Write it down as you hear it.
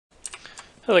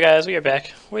Hello guys, we are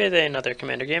back with another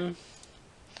Commander game.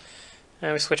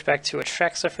 And we switch back to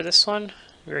Atraxa for this one.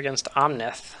 We're against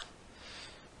Omnath.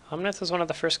 Omnath is one of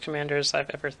the first commanders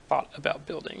I've ever thought about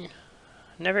building.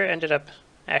 Never ended up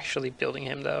actually building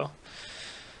him though.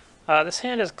 This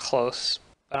hand is close,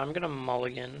 but I'm gonna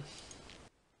mulligan.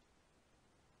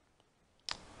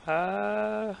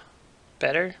 Better,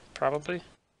 probably.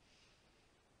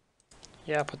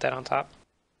 Yeah, I'll put that on top.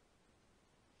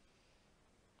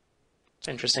 It's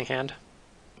an interesting hand.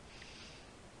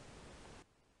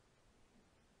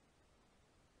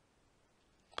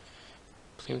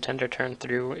 Plume Tender turn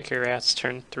through, Icarats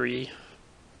turn 3.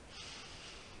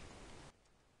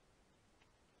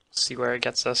 See where it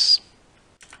gets us.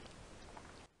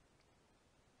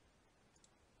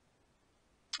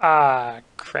 Ah,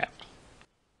 crap.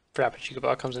 Forgot MTGO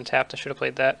Ball comes in tapped. I should have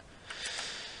played that.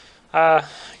 I'll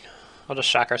just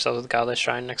shock ourselves with Godless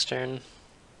Shrine next turn.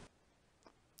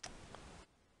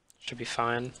 Should be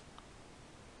fine.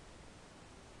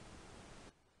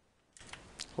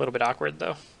 A little bit awkward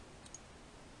though.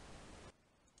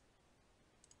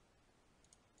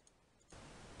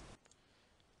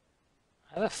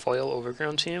 I have a foil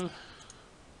overgrown team.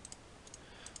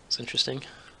 It's interesting.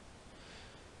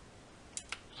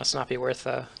 Must not be worth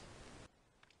a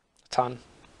ton.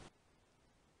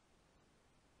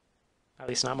 At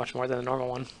least not much more than a normal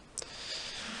one.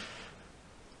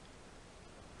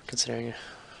 Considering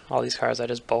all these cards I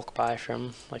just bulk buy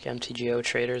from like MTGO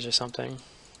traders or something.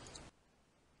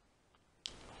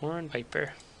 Horn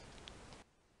Viper.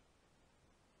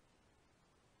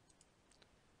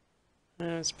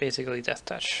 It's basically Death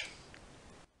Touch.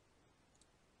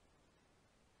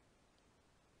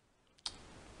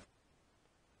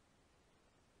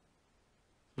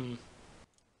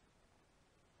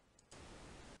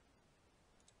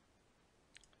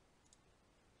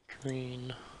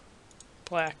 Green,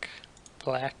 black,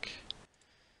 black.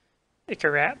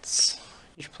 Icarats.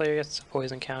 Each player gets a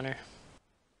poison counter.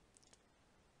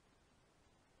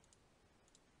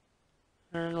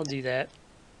 And we'll do that.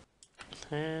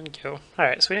 And go.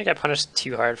 Alright, so we didn't get punished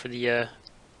too hard for the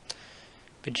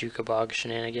Bajuka Bog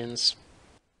shenanigans.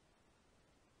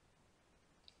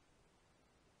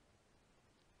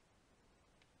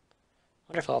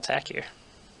 Wonder if I'll attack here.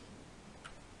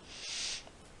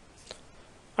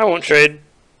 I won't trade,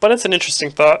 but it's an interesting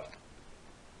thought.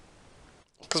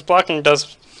 Because blocking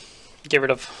does get rid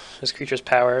of his creature's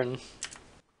power and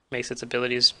makes its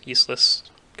abilities useless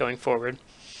going forward.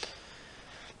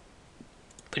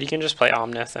 But you can just play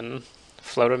Omnath and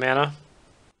float a mana,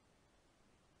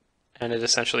 and it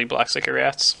essentially blocks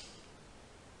Icarats.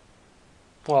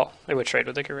 Well, it would trade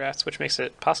with Icarats, which makes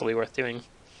it possibly worth doing.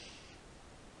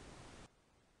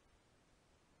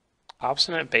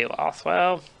 Obstinate Baloth.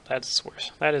 Well, that's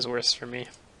worse. That is worse for me.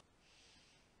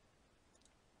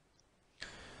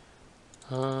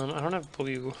 I don't have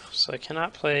blue, so I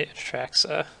cannot play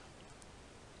Atraxa.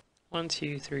 1,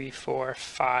 2, 3, 4,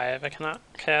 5. I cannot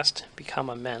cast Become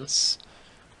Immense.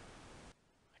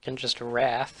 I can just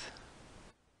Wrath.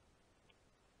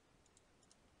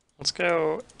 Let's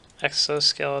go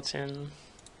Exoskeleton.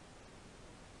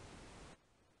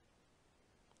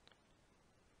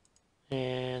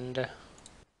 And I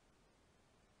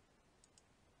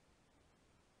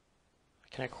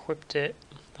can equip it.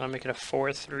 Then I'll make it a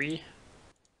 4/3.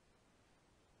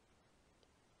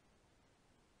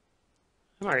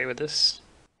 I'm alright with this.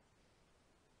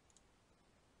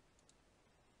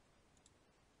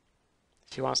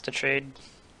 If he wants to trade,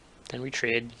 then we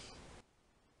trade.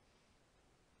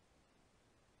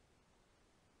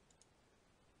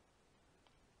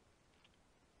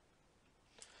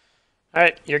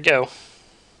 Alright, your go.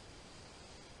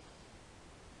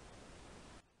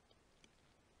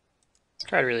 This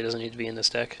card really doesn't need to be in this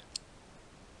deck.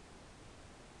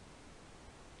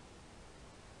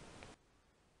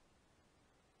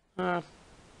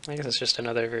 I guess it's just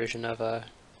another version of a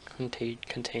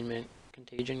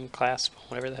contagion clasp,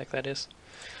 whatever the heck that is.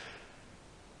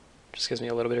 Just gives me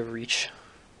a little bit of reach.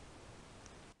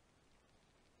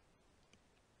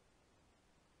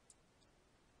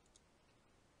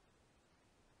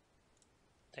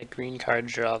 That green card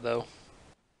draw, though.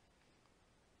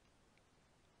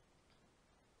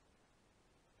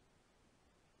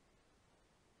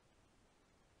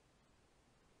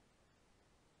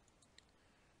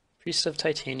 Priest of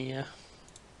Titania.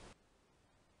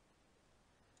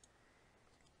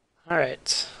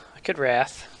 Alright, I could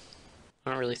Wrath.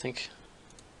 I don't really think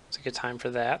it's a good time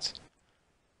for that.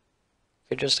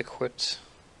 Could just equipped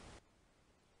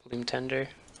Bloom Tender.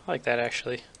 I like that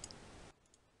actually.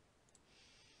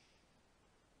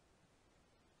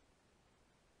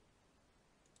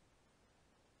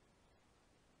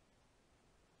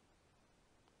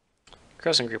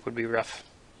 Crossing Group would be rough.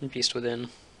 Beast Within.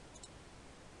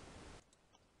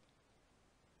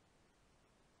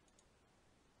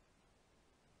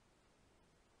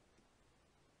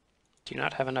 Do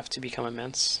not have enough to become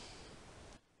immense.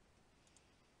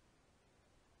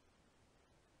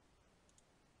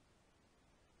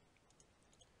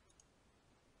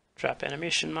 Drop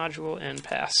animation module and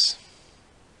pass.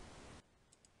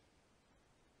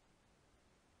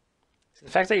 The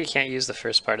fact that you can't use the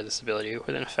first part of this ability with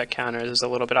an effect counter is a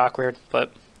little bit awkward,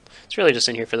 but it's really just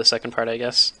in here for the second part, I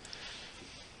guess.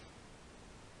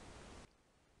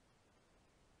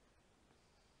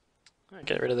 I'll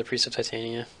get rid of the Priest of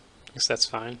Titania. I guess that's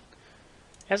fine.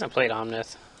 He hasn't played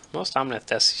Omnath. Most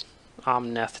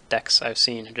Omnath decks I've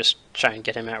seen are just try and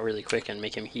get him out really quick and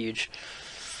make him huge.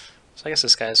 So I guess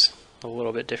this guy's a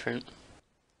little bit different.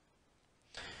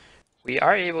 We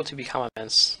are able to become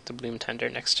immense to Bloom Tender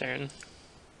next turn.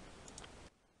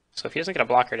 So if he doesn't get a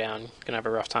blocker down, he's going to have a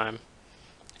rough time.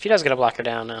 If he does get a blocker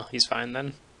down, no, he's fine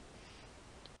then.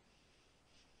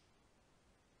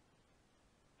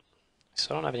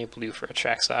 So I don't have any blue for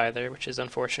Atraxa either, which is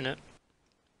unfortunate.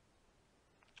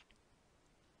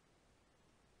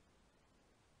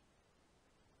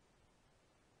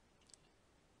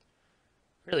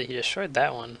 Really, he destroyed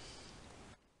that one.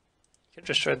 He could have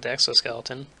destroyed the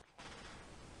exoskeleton.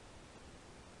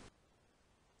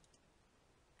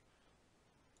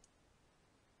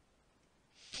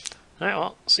 Alright,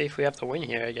 well, see if we have the win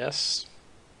here, I guess.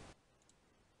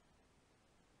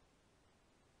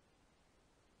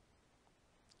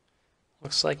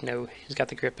 Looks like no, he's got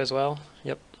the grip as well.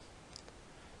 Yep.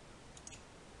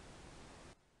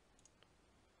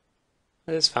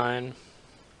 It is fine.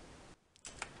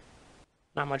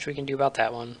 Not much we can do about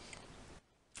that one.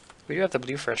 We do have the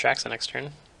blue for Atraxa next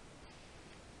turn.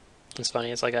 It's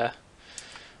funny, it's like a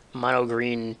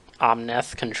mono-green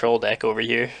Omnath control deck over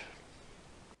here.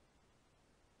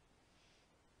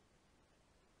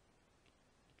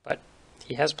 But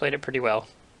he has played it pretty well.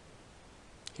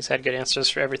 He's had good answers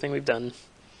for everything we've done.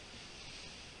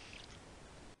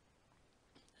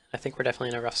 I think we're definitely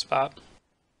in a rough spot.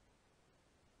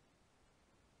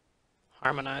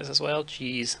 Harmonize as well,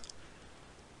 jeez.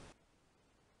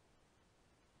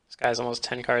 This guy's almost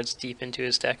 10 cards deep into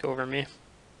his deck over me.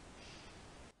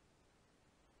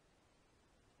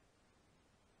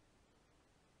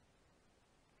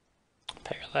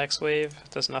 Parallax Wave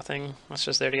does nothing. It's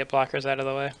just there to get blockers out of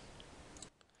the way.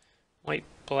 White,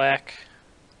 black.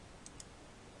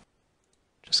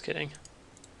 Just kidding.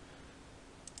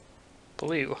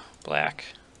 Blue, black,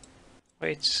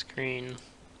 white, green.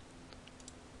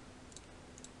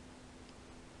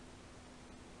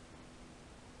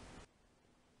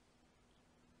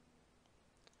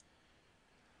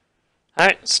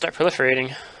 Alright, start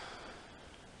proliferating.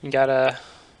 You got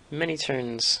many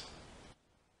turns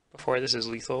before this is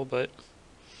lethal, but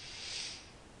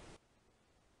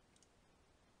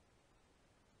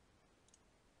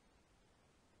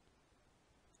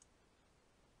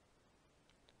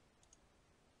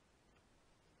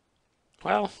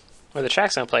well, where the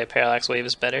Atraxa don't play, Parallax Wave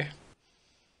is better.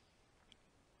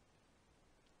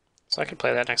 So I could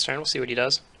play that next turn, we'll see what he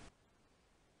does.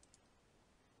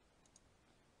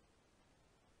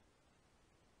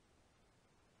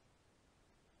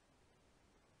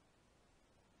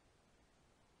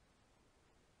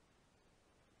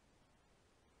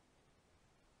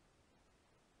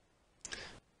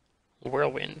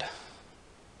 Whirlwind.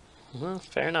 Well,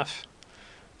 fair enough.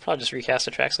 Probably just recast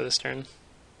Atraxa this turn.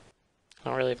 I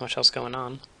don't really have much else going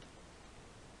on.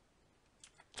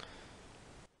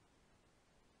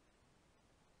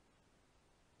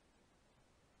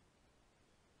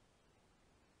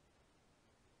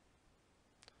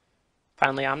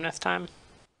 Finally Omnath time.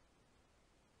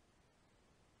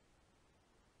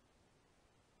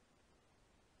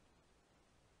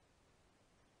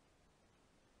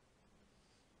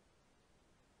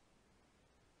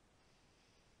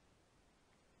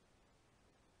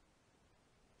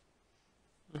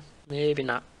 Maybe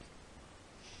not.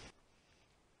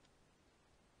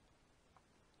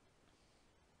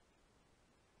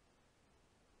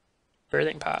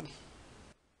 Birthing Pod.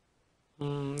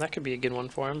 That could be a good one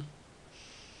for him.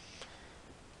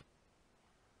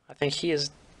 I think he is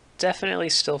definitely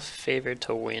still favored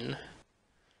to win,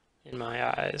 in my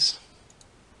eyes.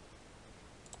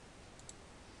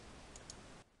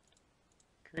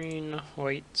 Green,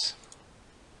 white,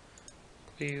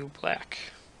 blue, black.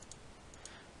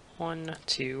 1,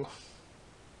 2.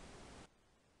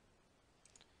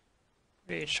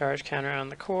 Rage charge counter on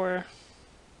the core.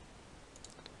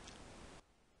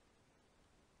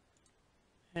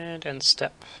 And end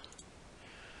step.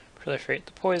 Proliferate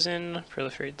the poison,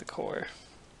 proliferate the core.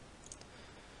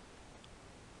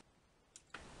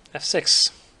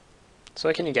 F6. So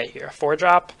what can you get here? A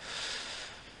 4-drop?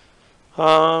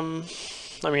 I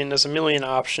mean, there's a million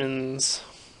options.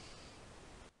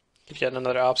 You could get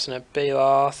another obstinate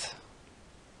Baloth.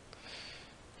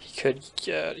 You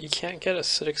can't get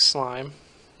acidic slime.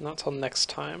 Not till next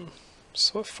time.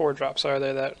 So what 4-drops are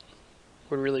there that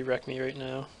would really wreck me right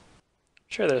now?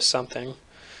 Sure, there's something.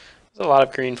 There's a lot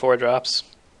of green 4-drops.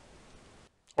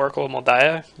 Oracle of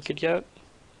Moldiah you could get.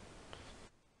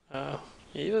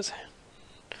 Eva's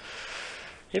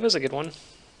a good one.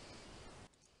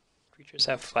 Creatures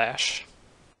have flash.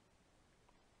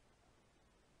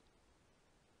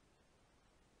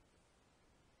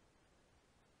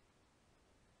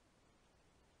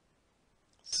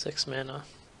 Six mana.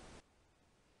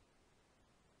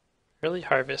 Early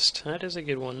Harvest, that is a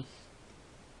good one.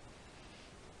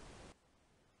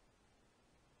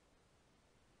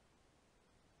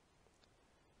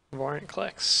 Warrant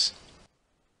collects.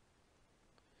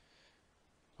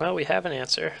 Well, we have an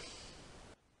answer.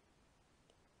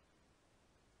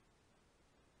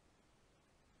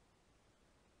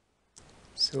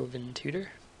 Sylvan Tutor.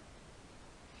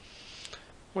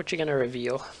 What you gonna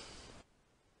reveal?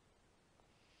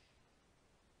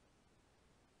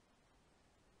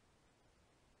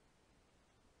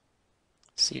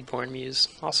 Seedborn Muse,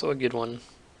 also a good one.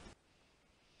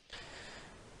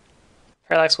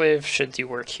 Parallax Wave should do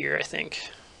work here, I think.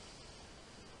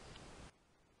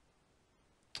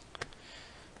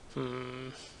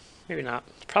 Maybe not.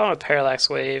 The problem with Parallax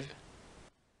Wave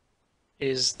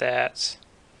is that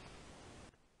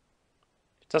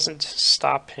it doesn't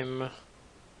stop him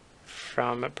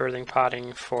from birthing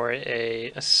potting for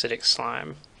a acidic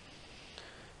slime.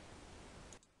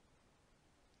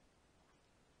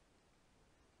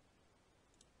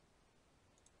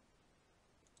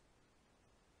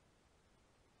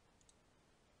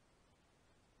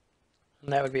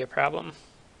 And that would be a problem.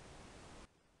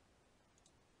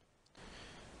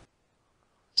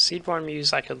 Seedborn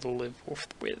Muse I could live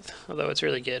with, although it's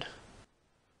really good.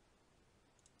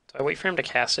 Do I wait for him to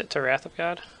cast it to Wrath of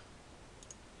God?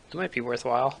 It might be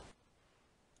worthwhile.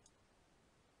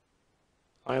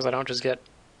 As long as I don't just get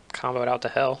comboed out to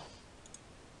hell.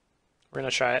 We're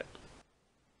gonna try it.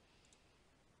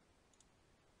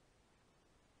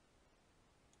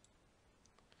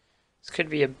 This could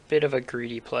be a bit of a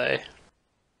greedy play.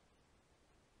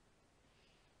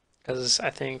 Because I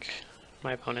think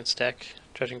my opponent's deck,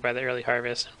 judging by the early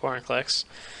harvest and Warren Collects,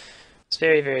 is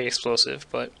very, very explosive,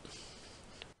 but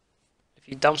if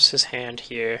he dumps his hand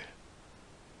here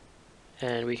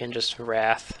and we can just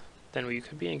Wrath, then we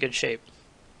could be in good shape.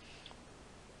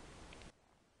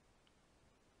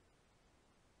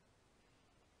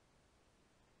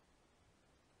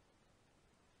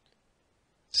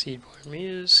 Seedborn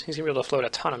Muse, he's going to be able to float a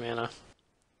ton of mana,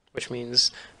 which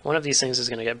means one of these things is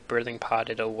going to get birthing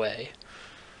potted away.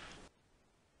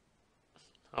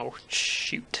 Oh,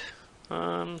 shoot.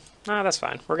 Nah, that's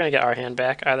fine. We're going to get our hand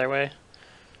back either way.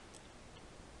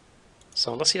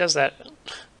 So unless he does that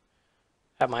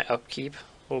at my upkeep,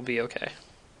 we'll be okay.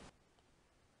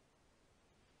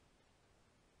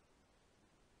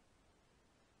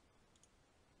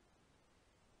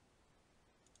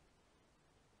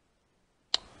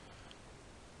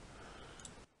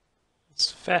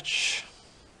 Let's fetch.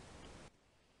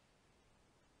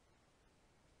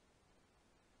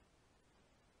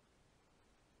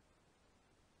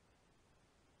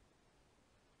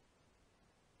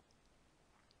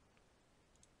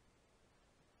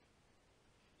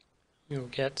 We'll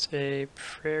get a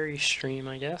Prairie Stream,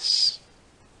 I guess.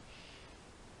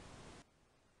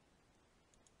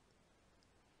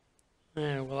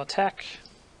 And we'll attack.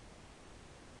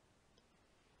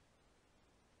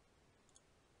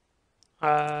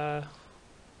 The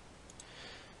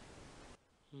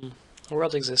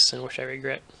world exists in which I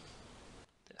regret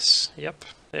this. Yep,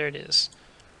 there it is.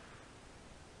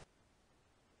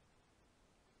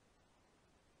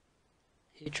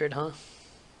 Hatred, huh?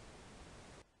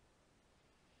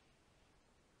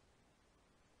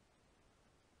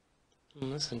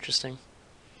 That's interesting.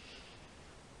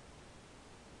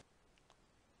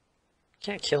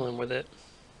 Can't kill him with it.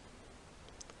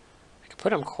 I could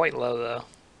put him quite low, though.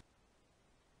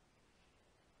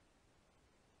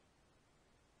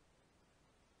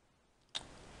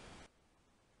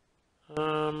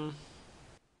 I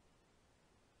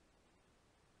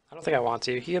don't think I want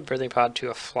to. He could birthing pod to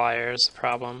a flyer is the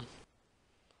problem.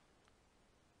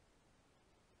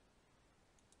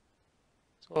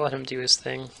 So we'll let him do his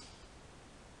thing.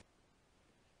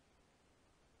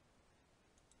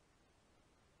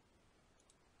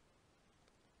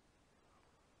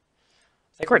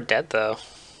 think we're dead though.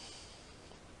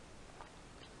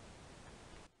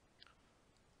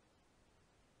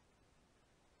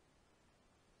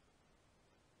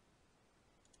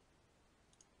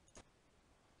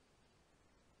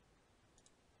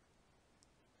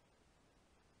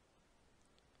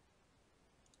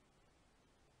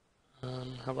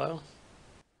 Hello?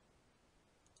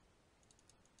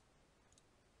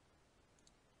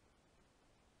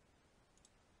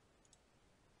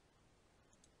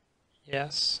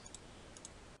 Yes.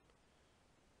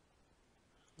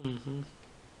 Okay.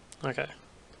 Click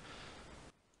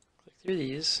through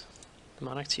these.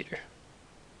 Demonic Tutor.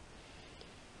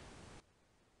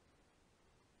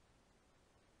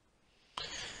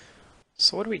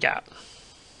 So what do we got?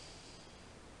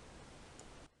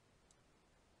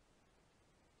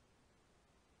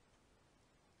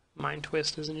 Mind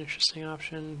Twist is an interesting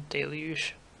option.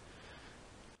 Deluge.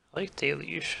 I like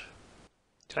Deluge.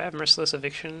 Do I have Merciless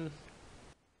Eviction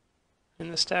in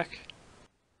this deck?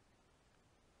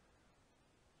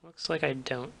 Looks like I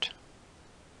don't.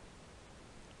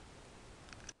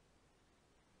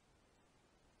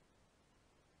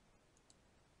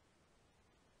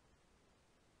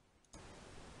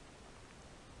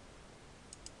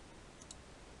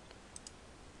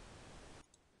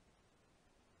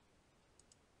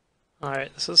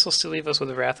 Alright, so this will still leave us with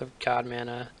Wrath of God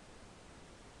mana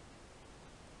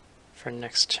for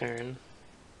next turn.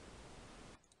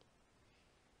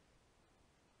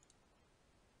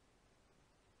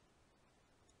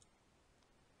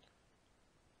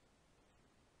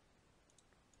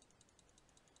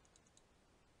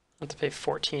 I have to pay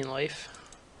 14 life.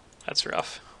 That's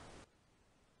rough.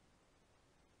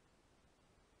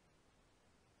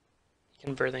 You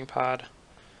can Birthing Pod.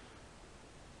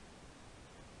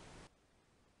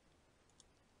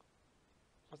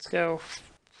 Let's go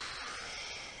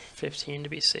 15 to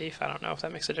be safe. I don't know if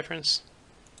that makes a difference.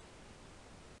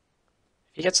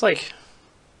 He gets like...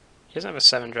 He doesn't have a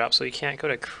 7-drop, so he can't go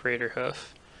to Crater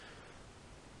Hoof.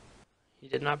 He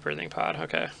did not Birthing Pod,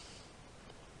 okay.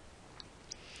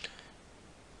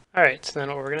 Alright, so then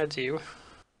what we're gonna do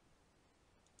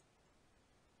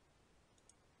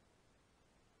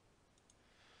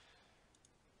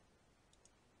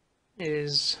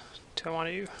is, do I want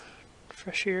to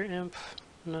Fresh Year Imp?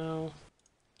 No.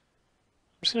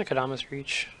 I'm just gonna Kadama's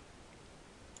Reach.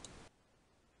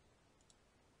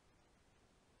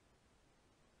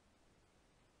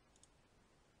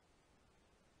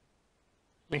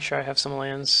 Make sure I have some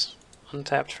lands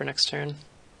untapped for next turn.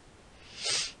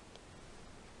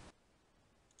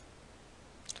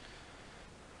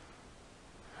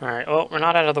 Alright, well, we're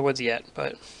not out of the woods yet,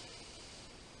 but...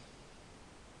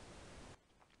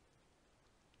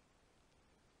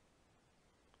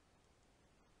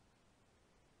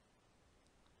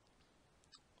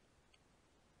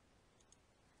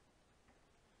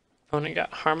 Opponent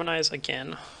got Harmonize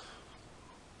again.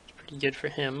 It's pretty good for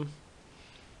him.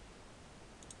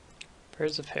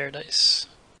 Birds of Paradise.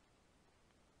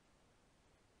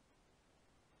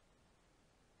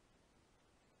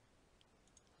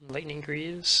 Lightning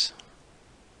Greaves.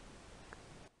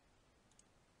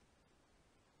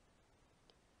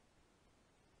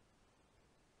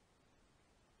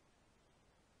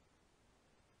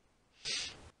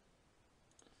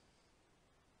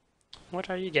 What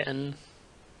are you getting?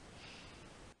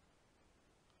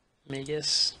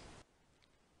 Magus.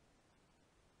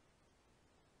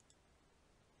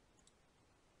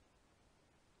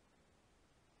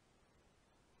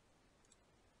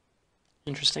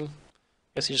 Interesting.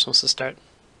 Guess he just wants to start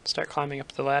climbing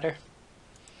up the ladder.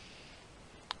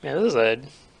 Yeah, this is an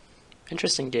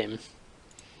interesting game.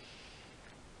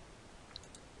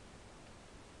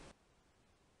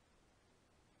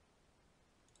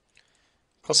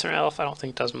 Closer Elf I don't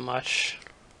think does much.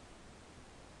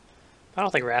 I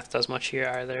don't think Wrath does much here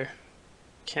either.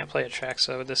 Can't play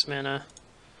Atraxa with this mana.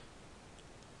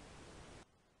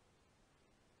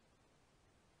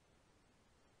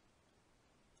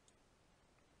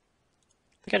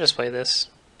 I think I just play this.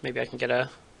 Maybe I can get a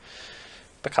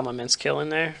Become Immense kill in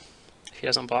there if he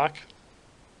doesn't block.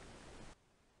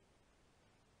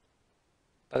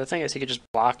 But the thing is, he could just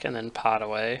block and then pot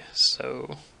away,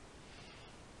 so...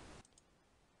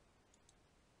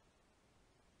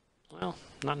 Well,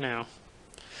 not now.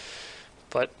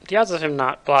 But the odds of him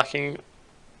not blocking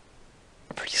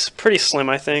are pretty slim,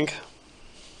 I think.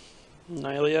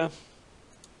 Nylea.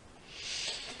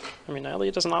 I mean,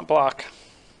 Nylea does not block.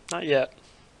 Not yet.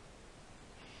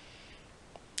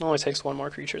 It only takes one more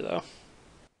creature, though.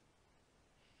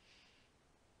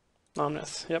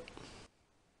 Omnath, yep.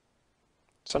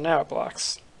 So now it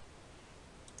blocks.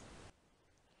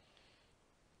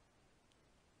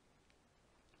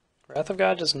 Wrath of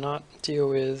God does not deal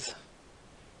with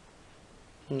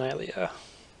Nylea.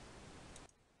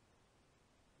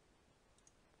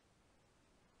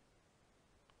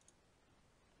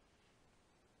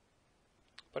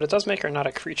 But it does make her not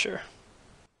a creature.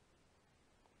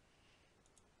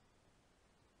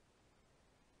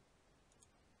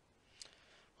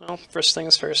 Well, first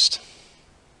things first.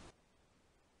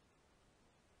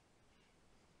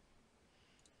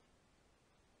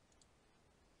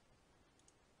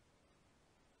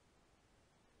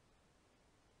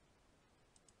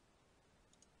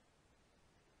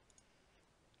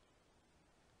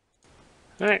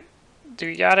 Alright, do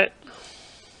we got it?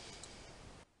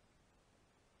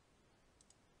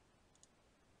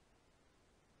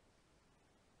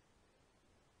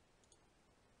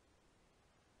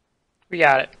 We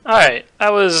got it. Alright,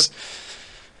 that was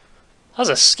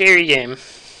a scary game.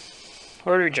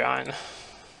 What are we drawing?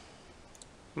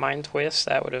 Mind Twist,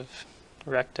 that would have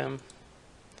wrecked him.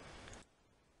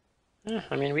 Yeah,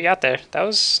 I mean, we got there. That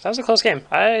was a close game.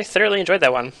 I thoroughly enjoyed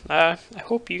that one. I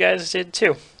hope you guys did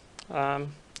too.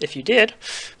 If you did,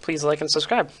 please like and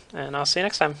subscribe, and I'll see you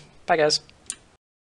next time. Bye, guys.